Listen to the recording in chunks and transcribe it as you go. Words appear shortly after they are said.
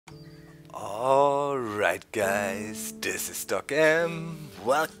Alright guys, this is Doc M.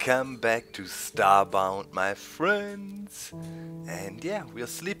 Welcome back to Starbound, my friends. And yeah, we're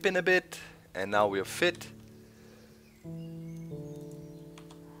sleeping a bit and now we're fit.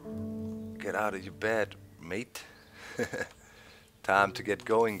 Get out of your bed, mate. Time to get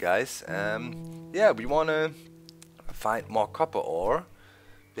going, guys. Yeah, we wanna find more copper ore.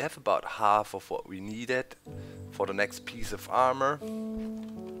 We have about half of what we needed for the next piece of armor.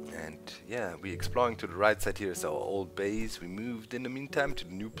 And yeah, we're exploring to the right side. Here is our old base. We moved in the meantime to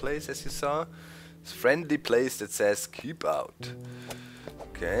the new place, as you saw. It's a friendly place that says keep out.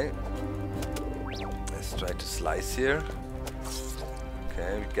 Okay. Let's try to slice here.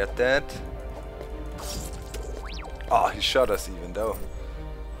 Okay, we got that. Oh, he shot us even though.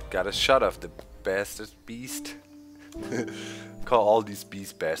 Got a shot of the bastard beast. Call all these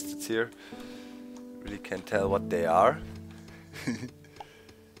beast bastards here. Really can't tell what they are.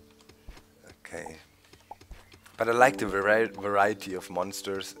 Okay. But I like the variety of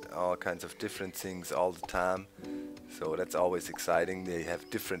monsters, all kinds of different things all the time. So that's always exciting. They have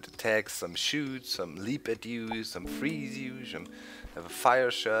different attacks, some shoot, some leap at you, some freeze you, some have a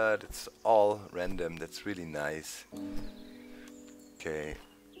fire shot. It's all random. That's really nice. Okay.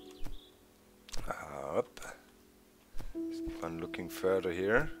 Up. Just keep on looking further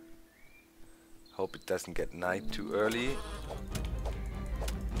here. Hope it doesn't get night too early.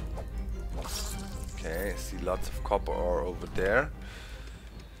 Okay, I see lots of copper ore over there.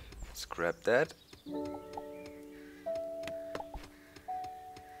 Let's grab that.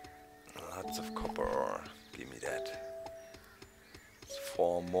 Lots of copper ore. Give me that. It's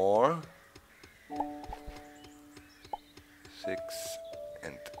 4 more. 6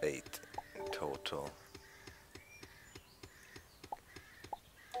 and 8 in total.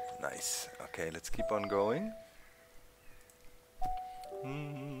 Nice. Okay, let's keep on going.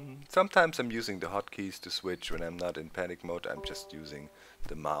 Sometimes I'm using the hotkeys to switch. When I'm not in panic mode, I'm just using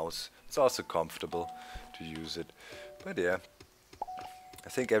the mouse. It's also comfortable to use it. But yeah, I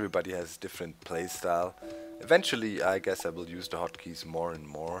think everybody has different play style. Eventually, I guess I will use the hotkeys more and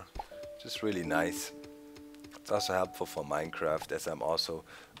more. Just really nice. It's also helpful for Minecraft, as I'm also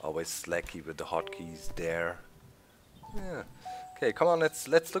always slacky with the hotkeys there. Yeah. Okay, come on, let's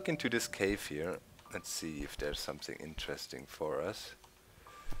look into this cave here. Let's see if there's something interesting for us.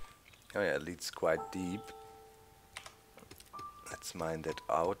 Oh yeah, it leads quite deep. Let's mine that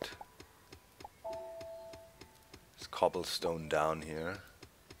out. There's cobblestone down here.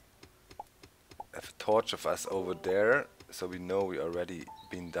 I have a torch of us over there, so we know we already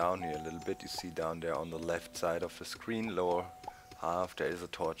been down here a little bit. You see down there on the left side of the screen, lower half, there is a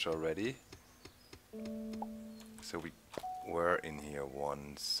torch already. So we were in here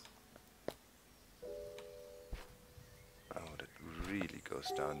once. Oh, that really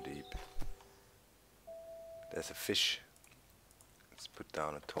goes down deep. There's a fish. Let's put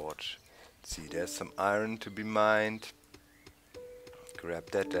down a torch. See, there's some iron to be mined. Grab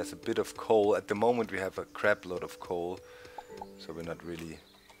that. There's a bit of coal. At the moment we have a crap load of coal, so we're not really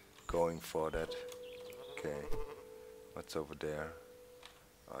going for that. Okay. What's over there?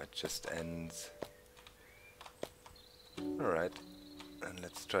 Oh, it just ends. Alright. And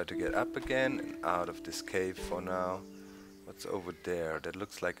let's try to get up again and out of this cave for now. What's over there? That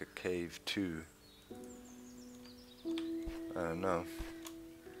looks like a cave too. I don't know.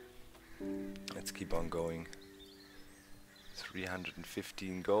 Let's keep on going.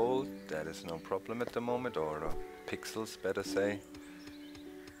 315 gold. That is no problem at the moment. Or pixels, better say.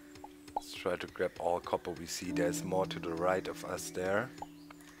 Let's try to grab all copper we see. There's more to the right of us there.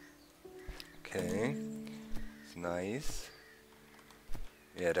 Okay. It's nice.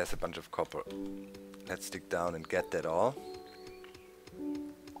 Yeah, there's a bunch of copper. Let's dig down and get that all.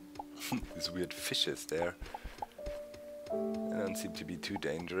 These weird fishes there. They don't seem to be too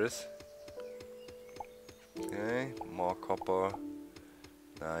dangerous. Okay, more copper.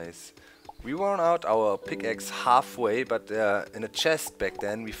 Nice. We worn out our pickaxe halfway, but in a chest back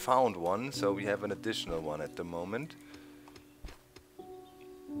then we found one, so we have an additional one at the moment.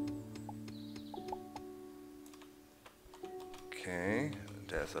 Okay,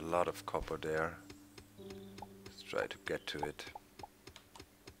 there's a lot of copper there. Let's try to get to it.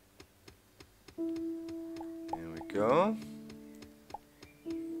 Here we go.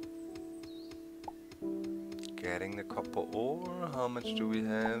 Getting the copper ore. How much do we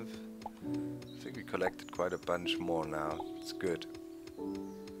have? I think we collected quite a bunch more now. It's good.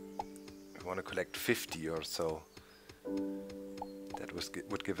 We want to collect 50 or so. That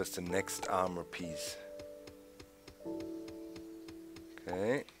would give us the next armor piece.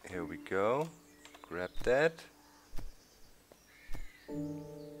 Okay, here we go. Grab that.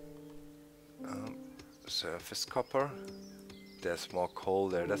 Surface copper. There's more coal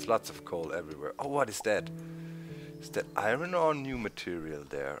there. There's lots of coal everywhere. Oh, what is that? Is that iron or new material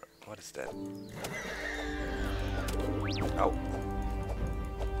there? What is that? Oh.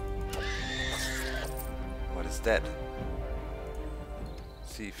 What is that?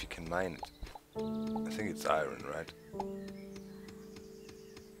 See if you can mine it. I think it's iron, right?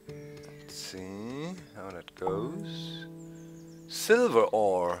 Let's see how that goes. Silver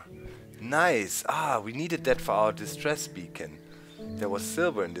ore. Nice. Ah, we needed that for our distress beacon. There was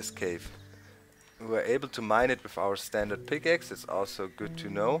silver in this cave. We were able to mine it with our standard pickaxe. It's also good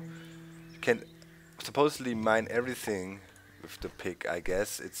to know. You can supposedly mine everything with the pick, I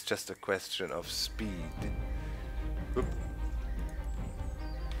guess. It's just a question of speed. Oop.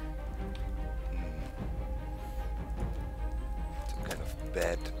 Some kind of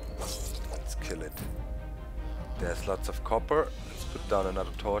bed. Let's kill it. There's lots of copper. Let's put down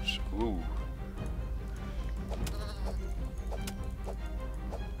another torch. Ooh.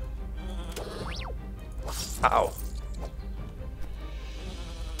 Ow.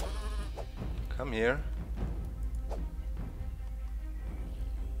 Come here.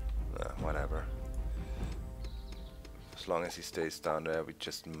 Whatever. As long as he stays down there, we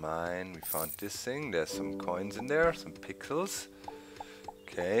just mine. We found this thing. There's some coins in there, some pixels.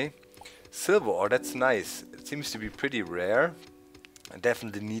 Okay. Silver ore, that's nice. It seems to be pretty rare. I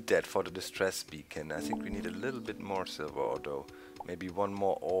definitely need that for the distress beacon. I think we need a little bit more silver ore though. Maybe one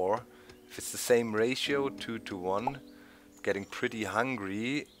more ore. If it's the same ratio, 2 to 1, getting pretty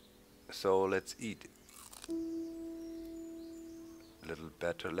hungry, so let's eat. A little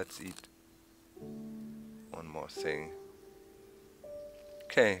better, let's eat one more thing.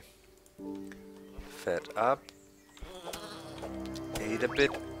 Okay, fed up, ate a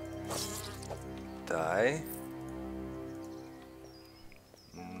bit, die.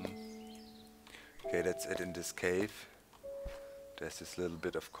 Okay, that's it in this cave. There's this little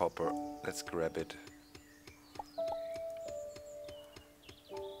bit of copper. Let's grab it.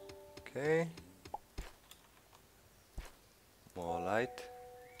 Okay. More light.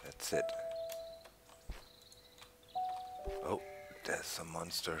 That's it. Oh, there's some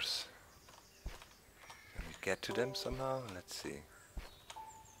monsters. Can we get to them somehow? Let's see.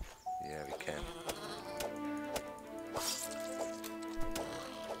 Yeah, we can.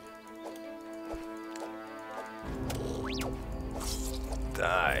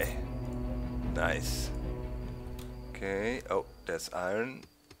 Die. Nice. Okay. Oh, there's iron.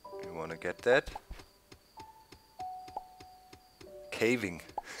 You wanna get that? Caving.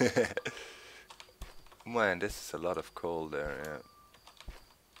 Man, this is a lot of coal there,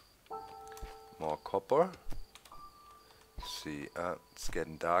 yeah. More copper. Let's see, it's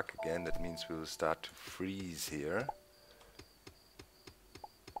getting dark again. That means we will start to freeze here.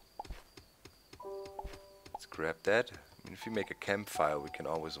 Let's grab that. I mean, if you make a campfire, we can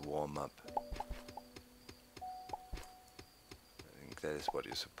always warm up. I think that is what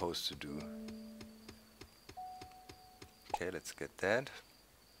you're supposed to do. Okay, let's get that.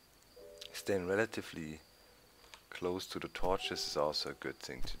 Staying relatively close to the torches is also a good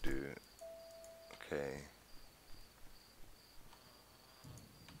thing to do. Okay.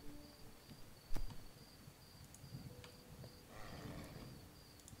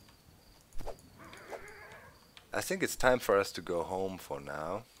 I think it's time for us to go home for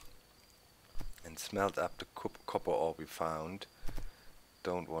now and smelt up the copper ore we found.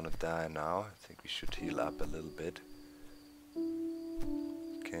 Don't want to die now. I think we should heal up a little bit.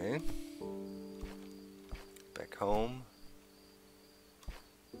 Okay. Back home.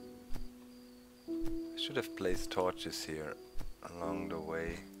 I should have placed torches here along the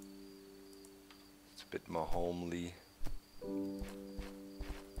way. It's a bit more homely.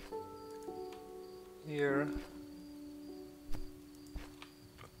 Here.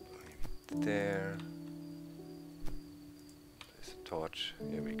 Maybe there. Place a torch.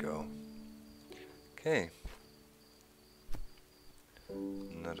 Here we go. Okay.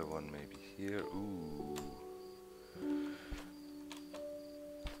 Another one maybe here. Ooh.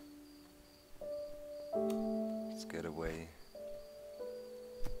 Let's get away.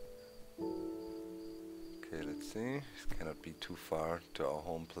 Okay, let's see. This cannot be too far to our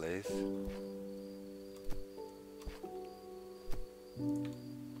home place.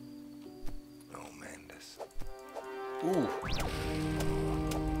 Oh man, this. Ooh.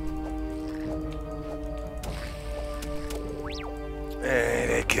 Hey,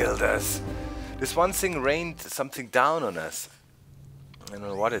 they killed us. This one thing rained something down on us. I don't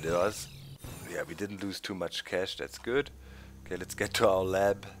know what it was. Yeah, we didn't lose too much cash, that's good. Okay, let's get to our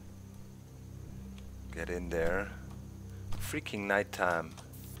lab. Get in there. Freaking nighttime.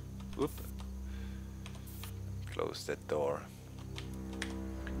 Whoop. close that door.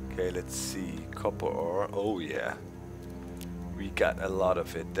 Okay, let's see. Copper ore. Oh yeah. We got a lot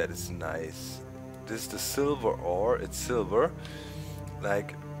of it. That is nice. This is the silver ore. It's silver.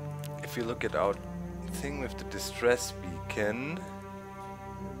 Like, if you look at our thing with the distress beacon.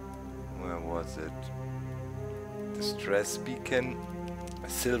 Where was it? Distress beacon.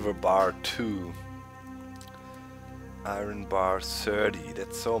 Silver bar 2. Iron bar 30.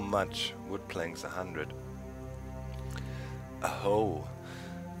 That's so much. Wood planks 100. Oh.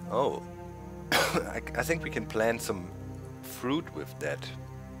 Oh. I think we can plant some fruit with that.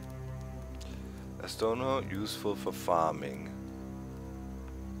 A stone hoe useful for farming.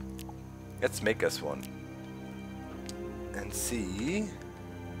 Let's make us one. And see.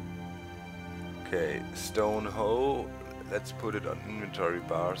 Okay, stone hoe. Let's put it on inventory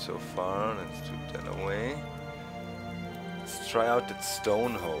bar so far. Let's take that away. Let's try out that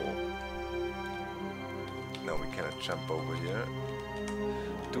stone hoe. No, we cannot jump over here.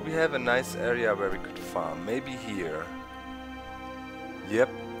 Do we have a nice area where we could farm? Maybe here.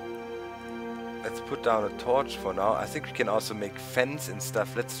 Yep. Let's put down a torch for now. I think we can also make fence and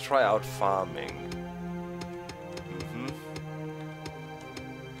stuff. Let's try out farming.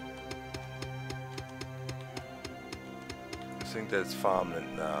 I think that's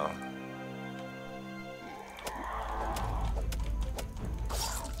farmland now.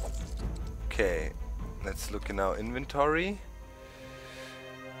 Okay. Let's look in our inventory.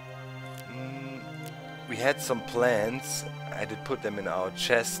 We had some plants. I did put them in our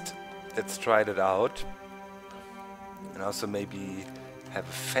chest. Let's try it out. And also maybe have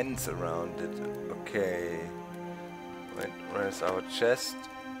a fence around it. Okay. Wait, where's our chest?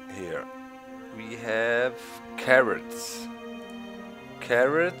 Here. We have carrots.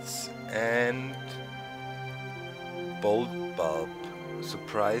 Carrots and bolt bulb.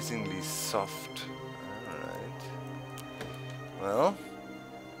 Surprisingly soft. Alright. Well,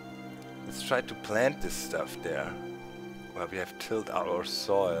 let's try to plant this stuff there. Well, we have tilled our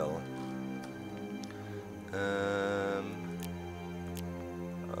soil.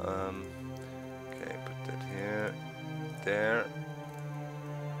 Okay, put that here, there.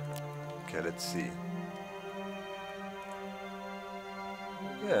 Okay, let's see.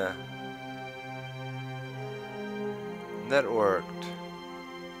 Yeah. That worked.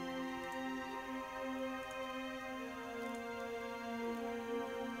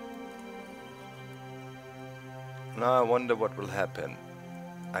 Now I wonder what will happen.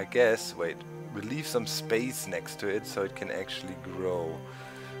 I guess, wait, we'll leave some space next to it so it can actually grow.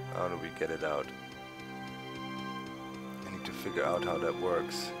 How do we get it out? I need to figure out how that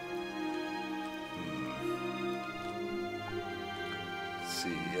works. Let's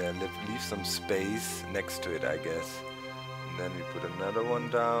see, yeah, leave some space next to it, I guess. And then we put another one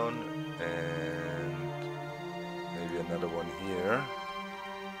down, and maybe another one here.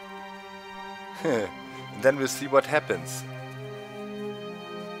 And then we'll see what happens.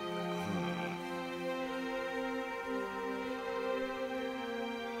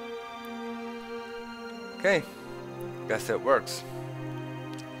 Okay, guess that works.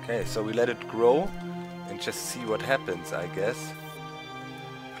 Okay, so we let it grow and just see what happens, I guess.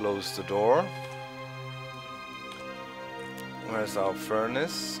 Close the door. Where's our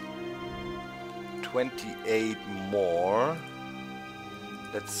furnace? 28 more.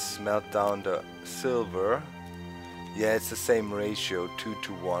 Let's smelt down the silver. Yeah, it's the same ratio, 2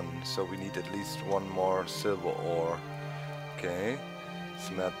 to 1. So we need at least one more silver ore. Okay.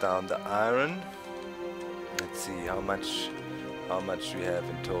 Smelt down the iron. Let's see how much we have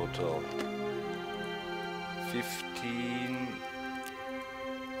in total.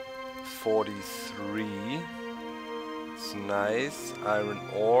 1543. It's nice. Iron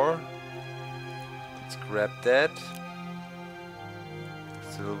ore. Let's grab that.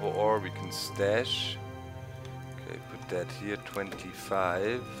 Silver ore we can stash. Okay, put that here,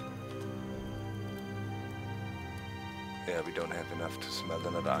 25. Yeah, we don't have enough to smelt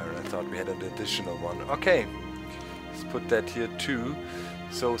another iron. I thought we had an additional one. Okay, let's put that here too.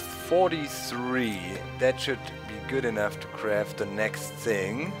 So 43, that should be good enough to craft the next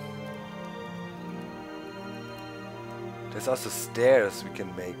thing. There's also stairs we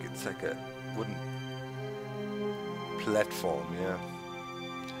can make. It's like a wooden platform, yeah.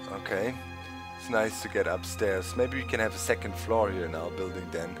 Okay, it's nice to get upstairs. Maybe we can have a second floor here in our building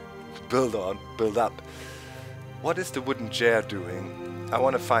then. Build up. What is the wooden chair doing? I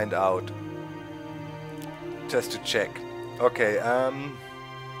want to find out. Just to check. Okay,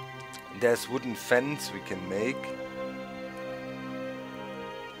 there's wooden fence we can make.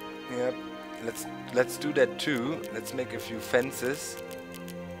 Yep, let's do that too. Let's make a few fences.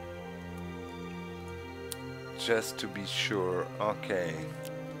 just to be sure. Okay.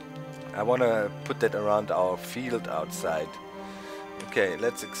 I want to put that around our field outside. Okay,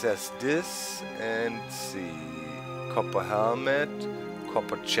 let's access this and see. Copper helmet,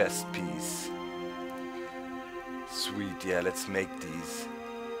 copper chest piece. Sweet, yeah, let's make these.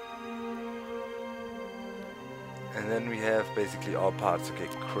 And then we have basically all parts. Okay,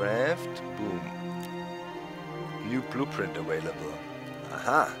 craft, boom. New blueprint available.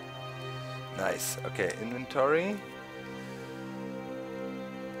 Aha! Nice. Okay, inventory.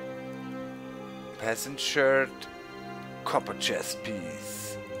 Peasant shirt, copper chest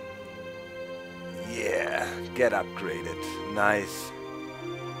piece. Yeah, get upgraded. Nice.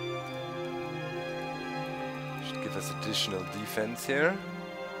 Should give us additional defense here.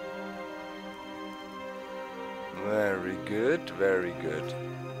 Very good, very good.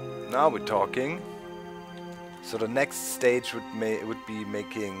 Now we're talking. So the next stage would be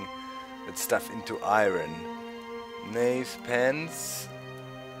making that stuff into iron. Knives, pens.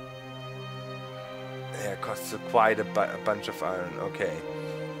 Yeah, costs quite a bunch of iron. Okay.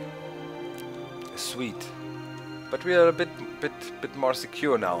 Sweet. But we are a bit more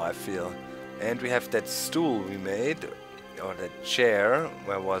secure now, I feel. And we have that stool we made, or that chair.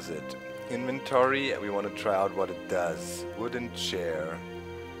 Where was it? Inventory. We want to try out what it does. Wooden chair.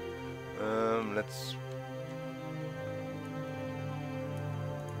 Let's.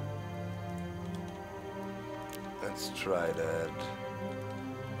 Let's try that.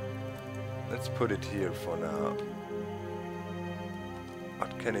 Let's put it here for now.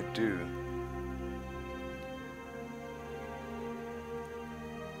 What can it do?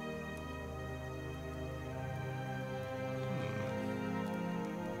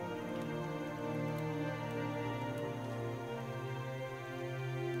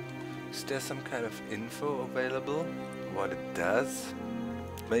 Is there some kind of info available? What it does?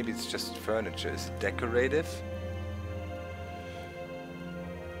 Maybe it's just furniture. Is it decorative?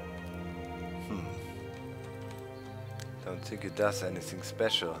 Don't think it does anything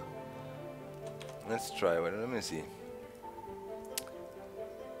special. Let's try it. Let me see.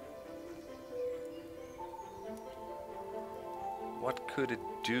 What could it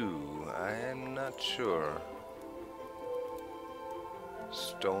do? I am not sure.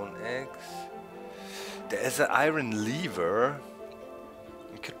 Stone axe. There's an iron lever.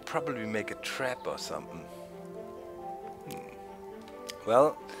 We could probably make a trap or something.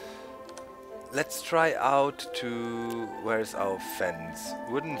 Well, let's try out to... Where's our fence?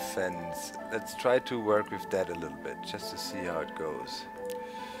 Wooden fence. Let's try to work with that a little bit, just to see how it goes.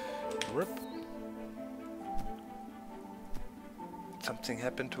 Rip. Something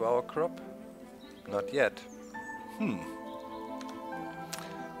happened to our crop? Not yet.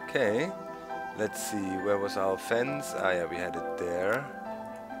 Okay. Let's see, where was our fence? Ah yeah, we had it there.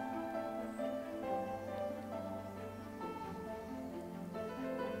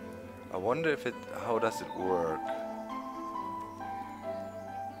 I wonder if it... how does it work?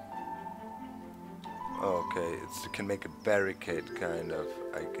 Okay, it can make a barricade, kind of,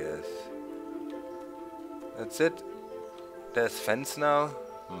 I guess. That's it? There's fence now?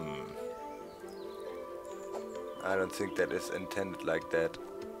 I don't think that is intended like that.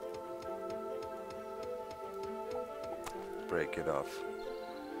 Break it off.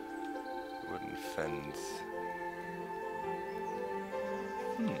 Wooden fence.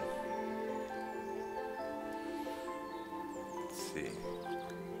 Let's see.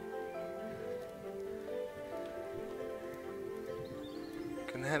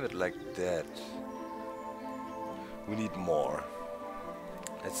 Can have it like that. We need more.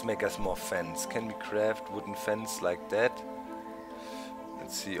 Let's make us more fence. Can we craft wooden fence like that?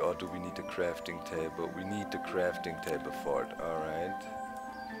 Let's see, or do we need a crafting table? We need the crafting table for it, alright.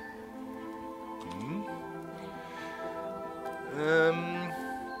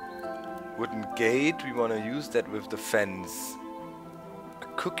 Wooden gate, we want to use that with the fence. A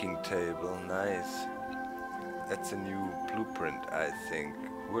cooking table, nice. That's a new blueprint, I think.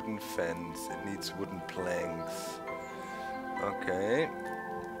 Wooden fence, it needs wooden planks. Okay.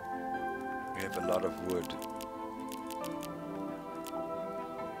 We have a lot of wood.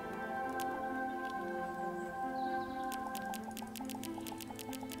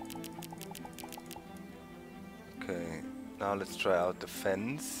 Okay, now let's try out the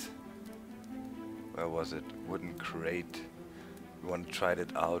fence. Where was it? Wooden crate. We want to try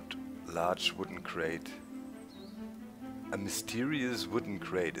that out. Large wooden crate. A mysterious wooden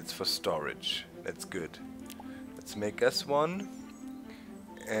crate. It's for storage. That's good. Let's make us one.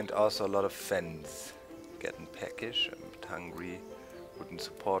 And also a lot of fence. Getting peckish. I'm a bit hungry. Wooden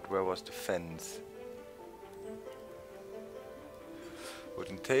support. Where was the fence?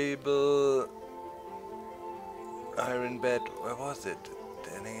 Wooden table. Iron bed, where was it?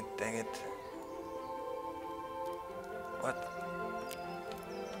 Dang it, dang it. What?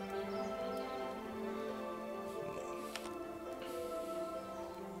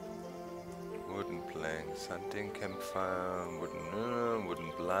 Wooden planks, hunting campfire,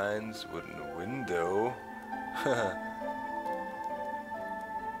 wooden blinds, wooden window.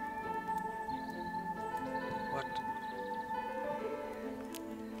 What?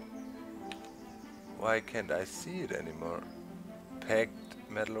 Why can't I see it anymore? Packed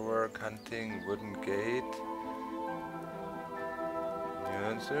metalwork, hunting, wooden gate.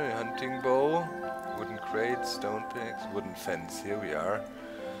 Yeah, hunting bow, wooden crate, stone picks, wooden fence. Here we are.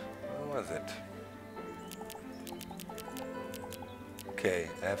 Where was it? Okay,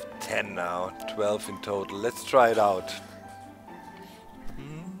 I have 10 now, 12 in total. Let's try it out.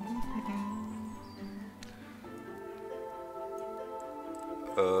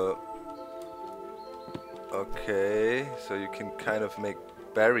 Okay, so you can kind of make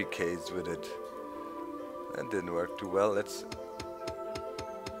barricades with it. That didn't work too well. Let's...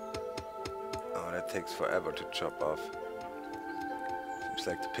 Oh, that takes forever to chop off. Seems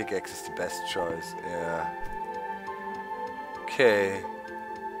like the pickaxe is the best choice. Yeah. Okay.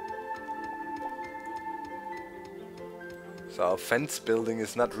 So our fence building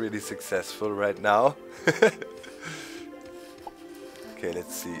is not really successful right now. Okay,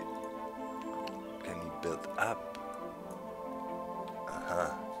 let's see. Can you build up?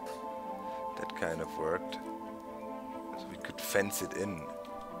 Aha. That kind of worked. So we could fence it in.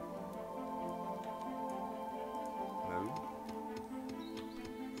 No?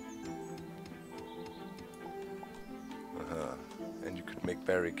 Aha. And you could make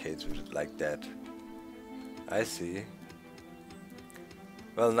barricades with it like that. I see.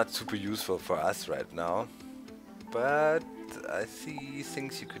 Well, not super useful for us right now. But I see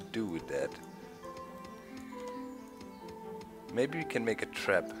things you could do with that. Maybe we can make a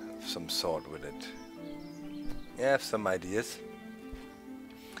trap of some sort with it. Yeah, I have some ideas.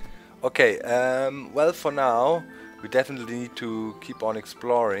 Okay, well, for now we definitely need to keep on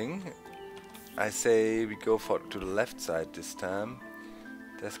exploring. I say we go to the left side this time.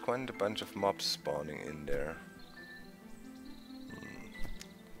 There's quite a bunch of mobs spawning in there.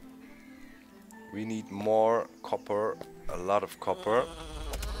 We need more copper, a lot of copper.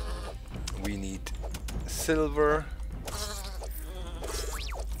 We need silver.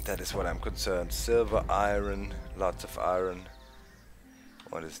 That is what I'm concerned. Silver, iron, lots of iron.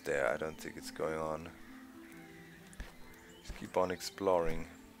 What is there? I don't think it's going on. Let's keep on exploring.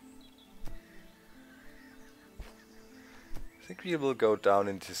 I think we will go down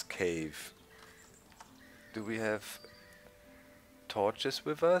into this cave. Do we have torches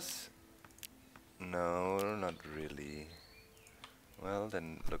with us? No, not really. Well,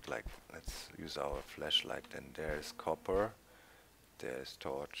 then look like, let's use our flashlight. Then there's copper. There's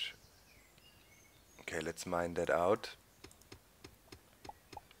torch. Okay, let's mine that out.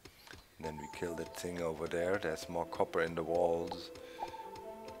 Then we kill that thing over there. There's more copper in the walls.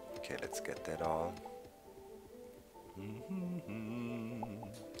 Okay, let's get that all.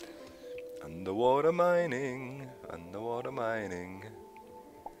 Underwater mining. Underwater mining.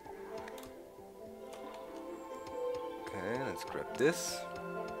 Okay, let's grab this.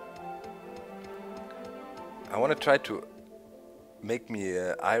 I want to try to make me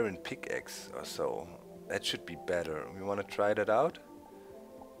an iron pickaxe or so. That should be better. We want to try that out?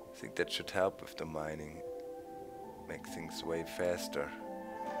 I think that should help with the mining. Make things way faster.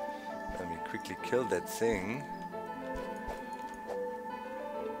 Let me quickly kill that thing.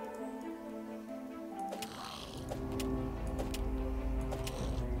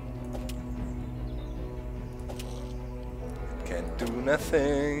 Can't do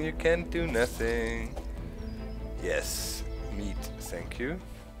nothing, you can't do nothing. Yes, meat, thank you.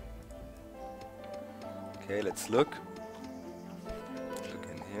 Okay, let's look. Look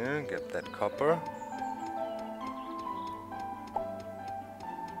in here, get that copper.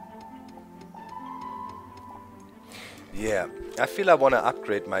 Yeah, I feel I want to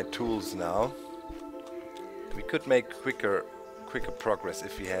upgrade my tools now. We could make quicker progress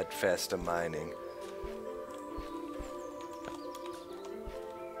if we had faster mining.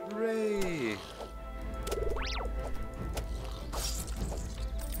 Hooray!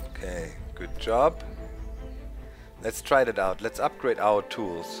 Okay, good job. Let's try that out. Let's upgrade our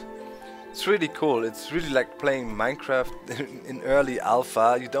tools. It's really cool. It's really like playing Minecraft in early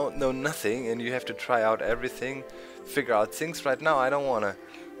alpha. You don't know nothing and you have to try out everything, figure out things. Right now I don't want to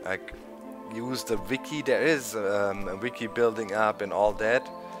like use the wiki. There is a wiki building up and all that,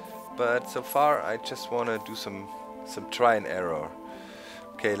 but so far I just want to do some try and error.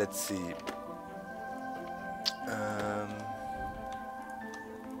 Okay, let's see.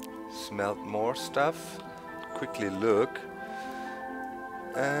 Smelt more stuff. Quickly look.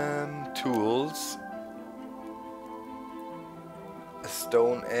 Tools. A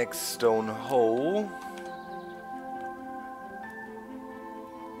stone axe, stone hoe.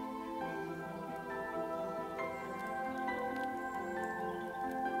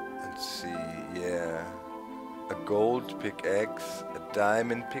 Let's see, yeah. A gold pickaxe, a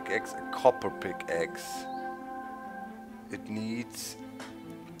diamond pickaxe, a copper pickaxe. It needs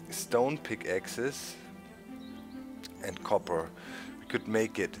stone pickaxes and copper. We could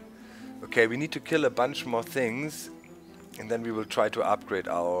make it. Okay, we need to kill a bunch more things and then we will try to upgrade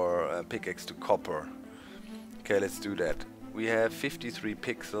our pickaxe to copper. Okay, let's do that. We have 53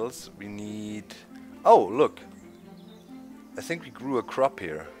 pixels. We need... Oh, look! I think we grew a crop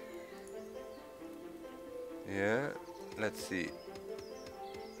here. Yeah, let's see.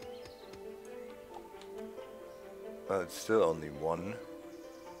 Well, it's still only one.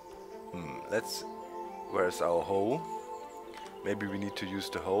 Let's... Where's our hoe? Maybe we need to use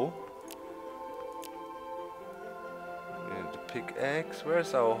the hoe. The pickaxe.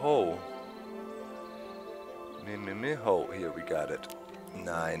 Where's our hoe? Hoe. Here, we got it.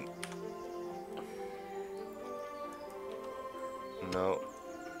 9. No.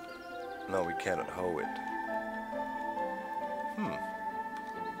 No, we cannot hoe it.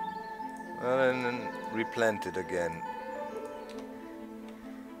 Well, and then replant it again.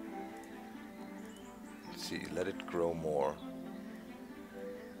 Let's see, let it grow more.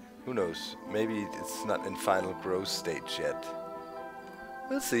 Who knows? Maybe it's not in final growth stage yet.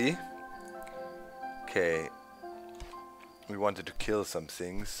 We'll see. Okay. We wanted to kill some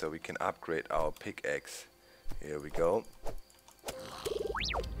things so we can upgrade our pickaxe. Here we go.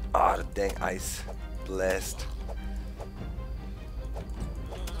 Ah, the dang ice blast.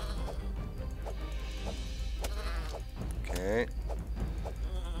 Okay.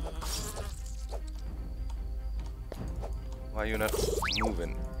 Why are you not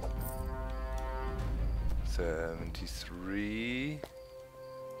moving? 73.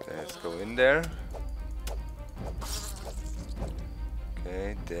 Let's go in there.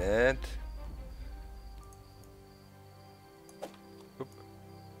 Okay, dead. Oop.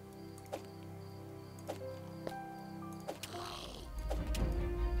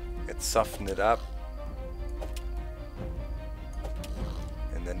 Let's soften it up.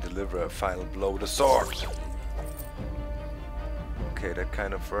 And then deliver a final blow with a sword. Okay, that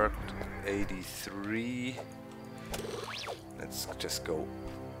kind of worked. 83. Let's just go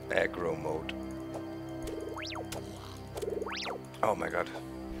aggro mode. Oh my god.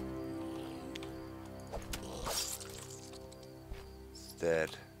 It's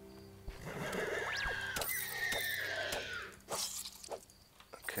dead.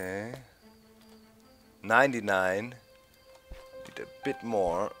 Okay. 99. Need a bit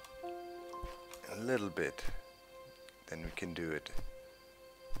more. A little bit. Then we can do it.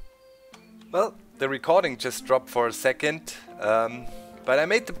 Well, the recording just dropped for a second. But I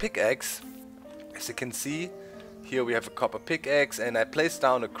made the pickaxe. As you can see, here we have a copper pickaxe, and I placed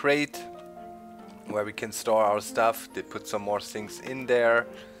down a crate where we can store our stuff. They put some more things in there.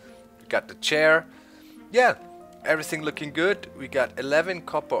 We got the chair. Yeah, everything looking good. We got 11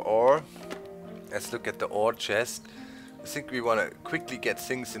 copper ore. Let's look at the ore chest. I think we want to quickly get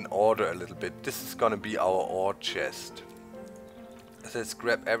things in order a little bit. This is gonna be our ore chest. So let's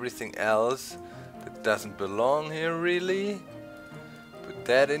grab everything else that doesn't belong here really. Put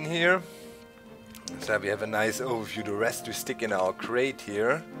that in here. So we have a nice overview. The rest we stick in our crate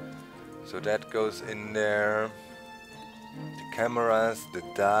here. So that goes in there. The cameras, the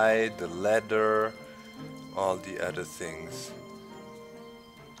dye, the leather, all the other things.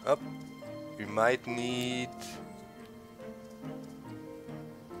 Up. We might need...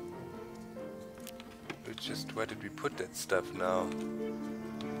 where did we put that stuff now?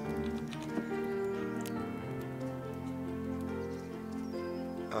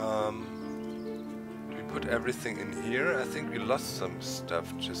 We put everything in here. I think we lost some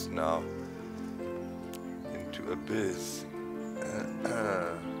stuff just now into Abyss.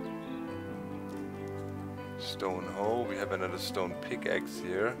 Stone hoe. We have another stone pickaxe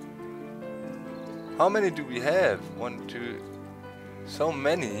here. How many do we have? 1, 2. So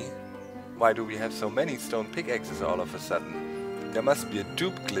many. Why do we have so many stone pickaxes all of a sudden? There must be a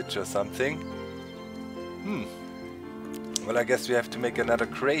dupe glitch or something. Well, I guess we have to make another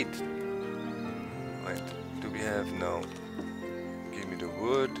crate. Wait, do we have... No. Give me the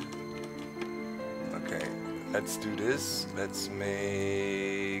wood. Okay, let's do this. Let's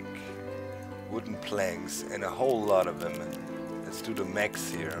make wooden planks and a whole lot of them. Let's do the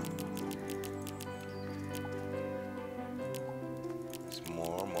max here.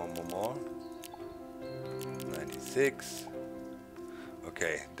 6.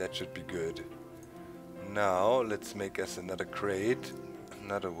 Okay, that should be good. Now let's make us another crate,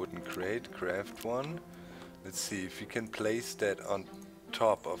 another wooden crate, craft one. Let's see if we can place that on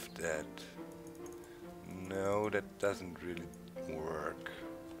top of that. No, that doesn't really work.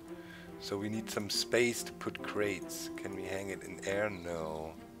 So we need some space to put crates. Can we hang it in air?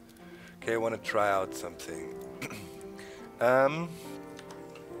 No. Okay, I want to try out something.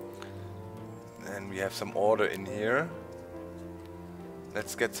 And we have some order in here.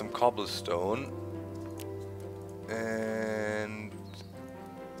 Let's get some cobblestone and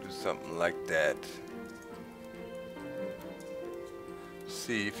do something like that.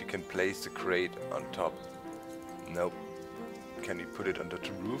 See if you can place the crate on top. Nope. Can we put it under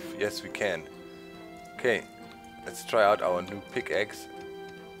the roof? Yes, we can. Okay, let's try out our new pickaxe.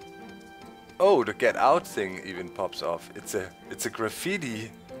 Oh, the get out thing even pops off. It's a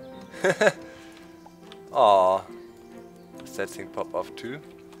graffiti. Aw. Does that thing pop off too?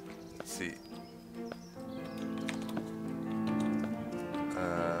 Let's see.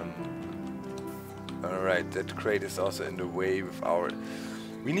 Alright, that crate is also in the way with our...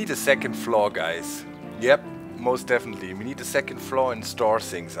 We need a second floor, guys. Yep, most definitely. We need a second floor and store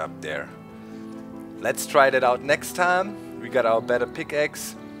things up there. Let's try that out next time. We got our better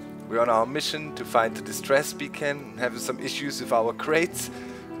pickaxe. We're on our mission to find the distress beacon. Having some issues with our crates.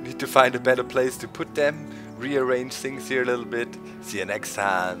 We need to find a better place to put them. Rearrange things here a little bit. See you next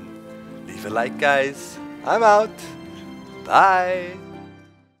time. Leave a like, guys. I'm out. Bye.